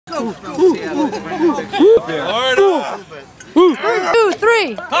2,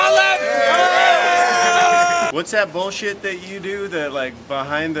 3. What's that bullshit that you do that like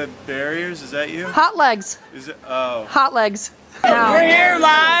behind the barriers? Is that you? Hot legs. Is it? Oh. Hot legs. We're here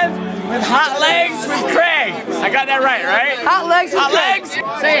live with Hot Legs with Craig. I got that right? Hot legs with Hot Craig. Legs?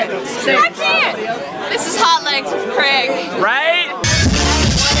 Say it. Say I it. can't. This is Hot Legs with Craig. Right?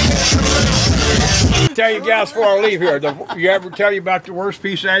 Tell you guys before I leave here, you ever tell you about the worst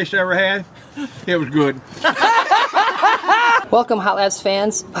piece of ice I ever had? It was good. Welcome, Hot Labs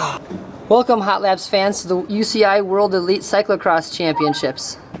fans. Welcome, Hot Labs fans, to the UCI World Elite Cyclocross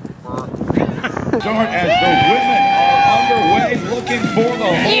Championships. As those women are underway looking for the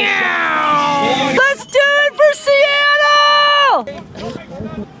whole Let's do it for Seattle!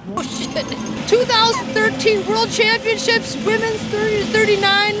 Oh shit. 2013 World Championships Women's 30 to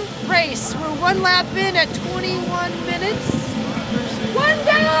 39 race. We're 1 lap in at 21 minutes. 1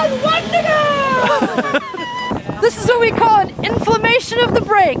 down, 1 to go! This is what we call an inflammation of the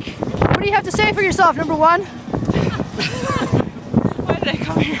brake. What do you have to say for yourself, number 1? Why did I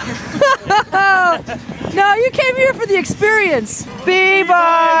come here? No, you came here for the experience.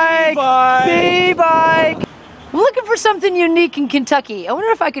 B-bike! B-bike! I'm looking for something unique in Kentucky. I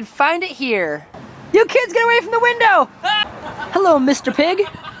wonder if I could find it here. You kids, get away from the window! Hello, Mr. Pig.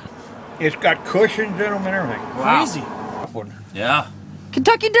 It's got cushions in them and everything. Crazy. Yeah.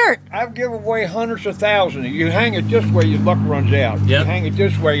 Kentucky dirt. I've given away hundreds of thousands. You hang it this way, your luck runs out. Yep. You hang it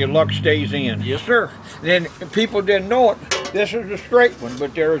this way, your luck stays in. Yes, sir. Then people didn't know it. This is a straight one,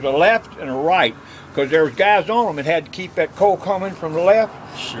 but there's a left and a right. Because there was guys on them that had to keep that coal coming from the left.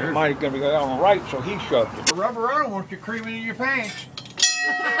 Sure. It might have going to go on the right, so he shoved it. The rubber iron wants you creaming in your pants.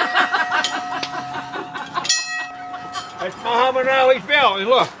 That's Muhammad Ali's bell. And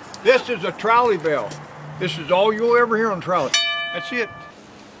look, this is a trolley bell. This is all you'll ever hear on a trolley. That's it.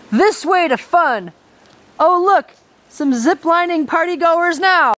 This way to fun. Oh look, some zip-lining party goers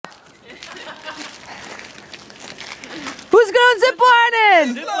now. Who's going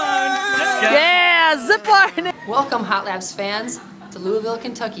zip-lining? Yeah, zip-lining. Welcome, Hot Labs fans, to Louisville,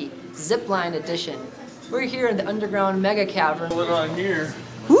 Kentucky, zip-line edition. We're here in the underground mega cavern.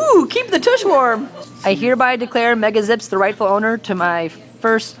 Ooh, keep the tush warm. I hereby declare Mega Zips the rightful owner to my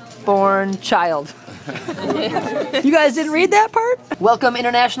firstborn child. You guys didn't read that part? Welcome,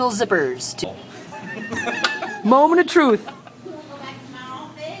 international zippers. To moment of truth.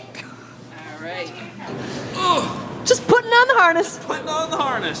 Alright. Just putting on the harness. Putting on the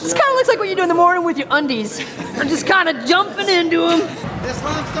harness. This kind of looks like what you do in the morning with your undies. I'm just kind of jumping into them. This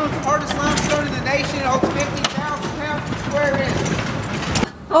limestone's the hardest limestone in the nation. It holds 50,000 pounds per square inch.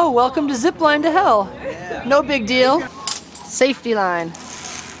 Oh, welcome to Zipline to Hell. No big deal. Safety line.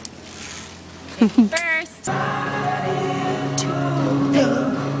 First.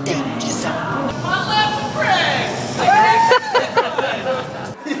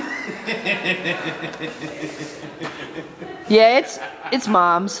 Yeah, it's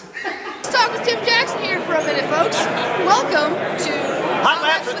moms. Let's talk with Tim Jackson here for a minute, folks. Welcome to Hot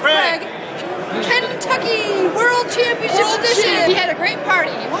Laps with Craig. Kentucky World Championships Edition. He had a great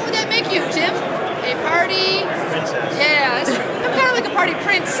party. What would that make you, Tim? A party princess. Yeah, that's true. I'm kind of like a party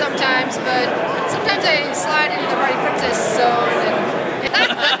prince sometimes, but sometimes I slide into the party princess zone.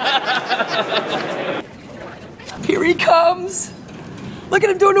 Here he comes. Look at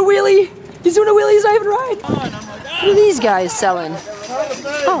him doing a wheelie. He's doing a wheelie, he's not even riding. What are these guys selling?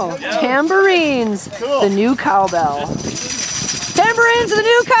 Oh, tambourines. The new cowbell. Tambourines for the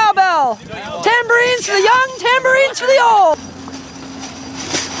new cowbell. Tambourines for the young, tambourines for the old.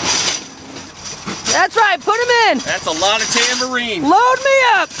 That's right, put them in. That's a lot of tambourine. Load me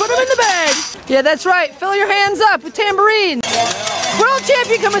up, put them in the bag. Yeah, that's right, fill your hands up with tambourines. World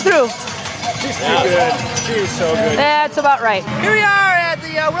champion coming through. She's too good. She's so good. That's about right. Here we are at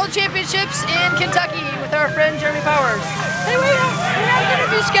the World Championships in Kentucky with our friend Jeremy Powers. Anyway, we have an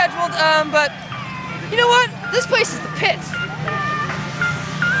interview scheduled, but you know what? This place is the pits.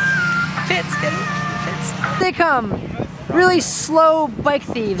 Pits, get it? Pits. They come. Really slow bike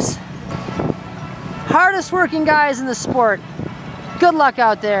thieves. Hardest working guys in the sport. Good luck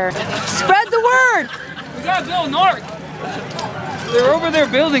out there. Spread the word. We gotta build an arc. They're over there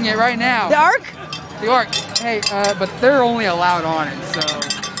building it right now. The arc? The arc. Hey, but they're only allowed on it, so.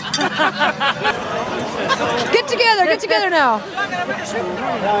 Get together now.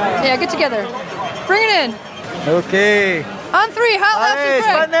 Yeah, get together. Bring it in. Okay. On 3, Hot Laps with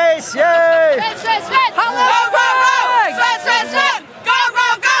Craig. Nice, yay! Sweat, sweat. Hot Laps with Craig. Sweat, sweat, sweat. Go, go,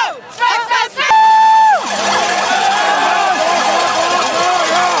 go. Sweat, sweat, sweat.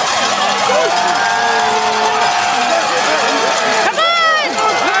 Come on!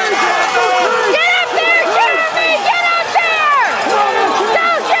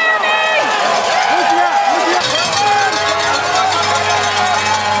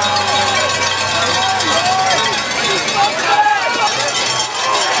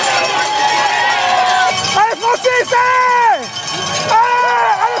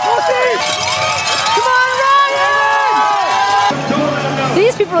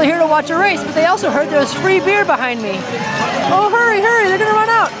 watch a race, but they also heard there was free beer behind me. Oh, hurry, hurry, they're gonna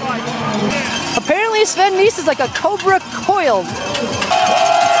run out. Apparently Sven Nys is like a cobra coiled.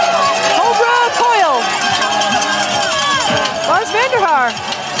 Cobra coiled. Laars Van Der Haar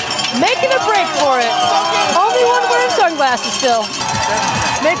making a break for it. Only one wearing sunglasses still.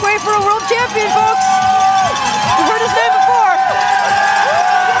 Make way for a world champion, folks. You've heard his name before.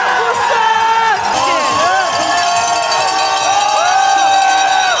 What's up?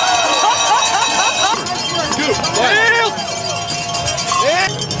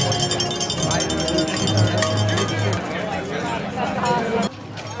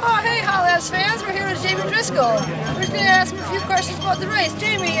 Oh, hey, Hot Laps fans. We're here with Jamie Driscoll. We're just going to ask him a few questions about the race.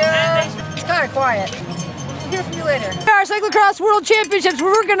 Jamie, it's kind of quiet. We'll hear from you later. Our Cyclocross World Championships,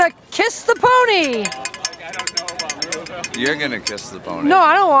 where we're gonna kiss the pony. You're gonna kiss the pony. No,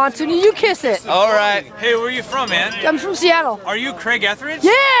 I don't want to. You kiss it. All right. Hey, where are you from, man? I'm from Seattle. Are you Craig Etheridge?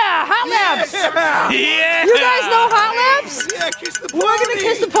 Yeah, Hot Laps. Yeah! You guys know Hot Laps? Yeah, kiss the pony. We're gonna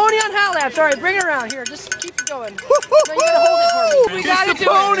kiss the pony on Hot Laps. All right, bring it around here. Just keep it going. No, you gotta hold it for me. We gotta do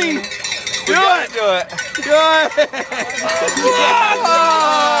pony. it. Do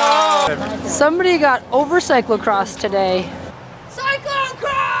it. Somebody got over cyclocross today. Cyclocross!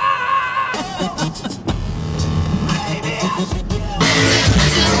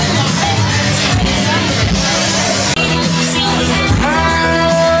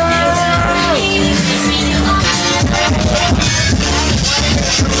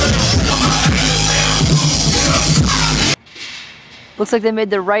 Looks like they made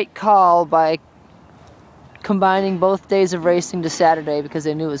the right call by combining both days of racing to Saturday because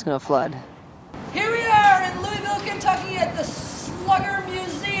they knew it was going to flood. Here we are in Louisville, Kentucky at the Slugger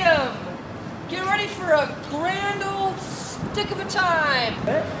Museum. Get ready for a grand old stick of a time.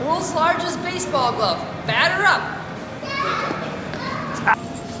 World's largest baseball glove. Batter up.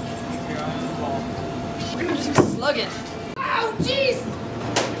 Just slug it. Ow, jeez.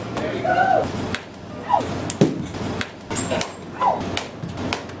 There you go.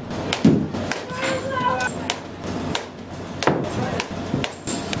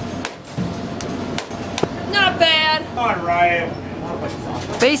 Not bad. Come on, Ryan.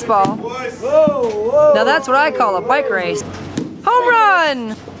 Baseball. Now that's what I call a bike race. Home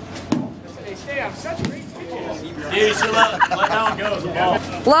run! Yeah, you should let that one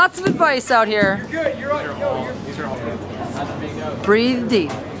go. Lots of advice out here. Good, you're on. Breathe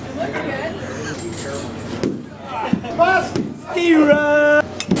deep.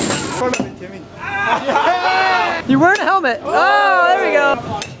 You're wearing a helmet. Oh, there we go.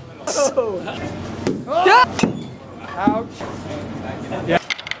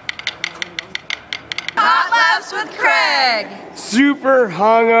 Hot Laps with Craig. Super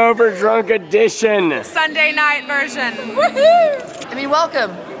hungover drunk edition. Sunday night version. Woohoo! I mean,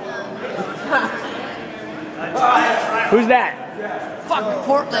 welcome. Who's that? Fuck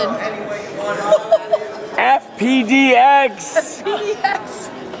Portland. FPDX. PDX.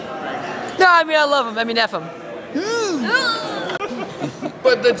 No, I mean, I love him. I mean, F him.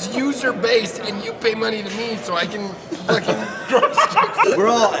 But that's user-based, and you pay money to me so I can fucking grow sticks. We're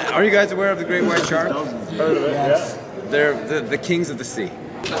all. Are you guys aware of the great white shark? Yes. They're the kings of the sea.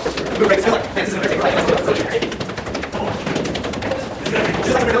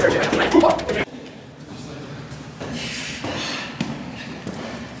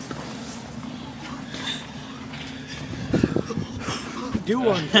 Do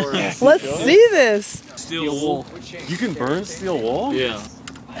one for us. Let's see this. Steel wool. You can burn steel wool? Yeah.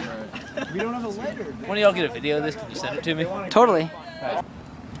 We don't have a lighter. When do y'all get a video of this? Can you send it to me? Totally.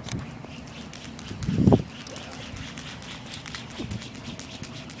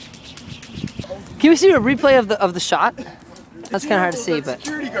 Can we see a replay of the shot? That's kind of hard to see, but.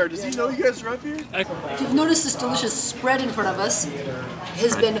 Security guard, does he know you guys are up here? If you've noticed, this delicious spread in front of us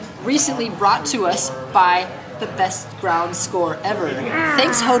has been recently brought to us by the best ground score ever.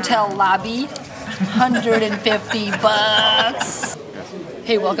 Thanks, hotel lobby. 150 bucks.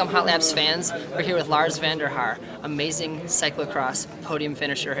 Hey, welcome Hot Laps fans. We're here with Laars Van Der Haar, amazing cyclocross podium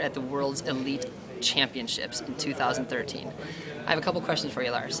finisher at the World's Elite Championships in 2013. I have a couple questions for you,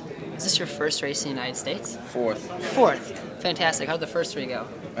 Lars. Is this your first race in the United States? Fourth. Fourth. Fantastic. How'd the first three go?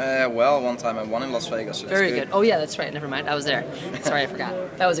 Well, one time I won in Las Vegas. So Very good. Oh yeah, that's right. Never mind. I was there. Sorry, I forgot.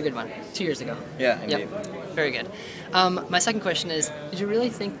 That was a good one. 2 years ago. Yeah, indeed. Yep. Very good. My second question is, did you really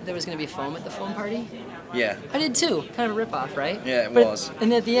think there was going to be foam at the foam party? Yeah. I did too. Kind of a ripoff, right? Yeah, it but, was.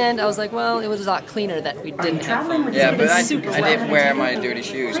 And at the end, I was like, well, it was a lot cleaner that we didn't have foam. Yeah, but I super did wear my dirty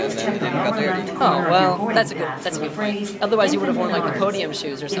shoes and then it didn't get dirty. Oh well, that's a good point. Otherwise, you would have worn like the podium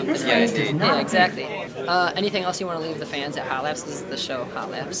shoes or something. Yeah, right? indeed. Yeah, exactly. Anything else you want to leave the fans at Hot Laps? This is the show, Hot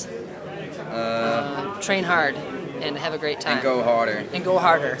Laps. Train hard and have a great time. And go harder. And go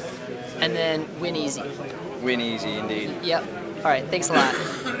harder. And then win easy. Win easy, indeed. Yep. All right. Thanks a lot.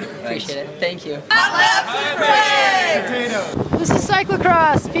 Appreciate it. Thank you. This is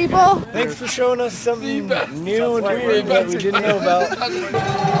Cyclocross, people. Thanks for showing us something new and weird that we didn't know about.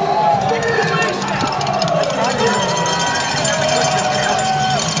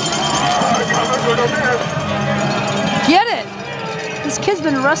 Get it! This kid's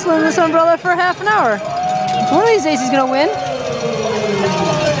been wrestling this umbrella for half an hour. One of these days he's gonna win.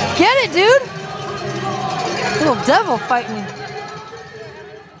 Get it, dude! Little devil fighting.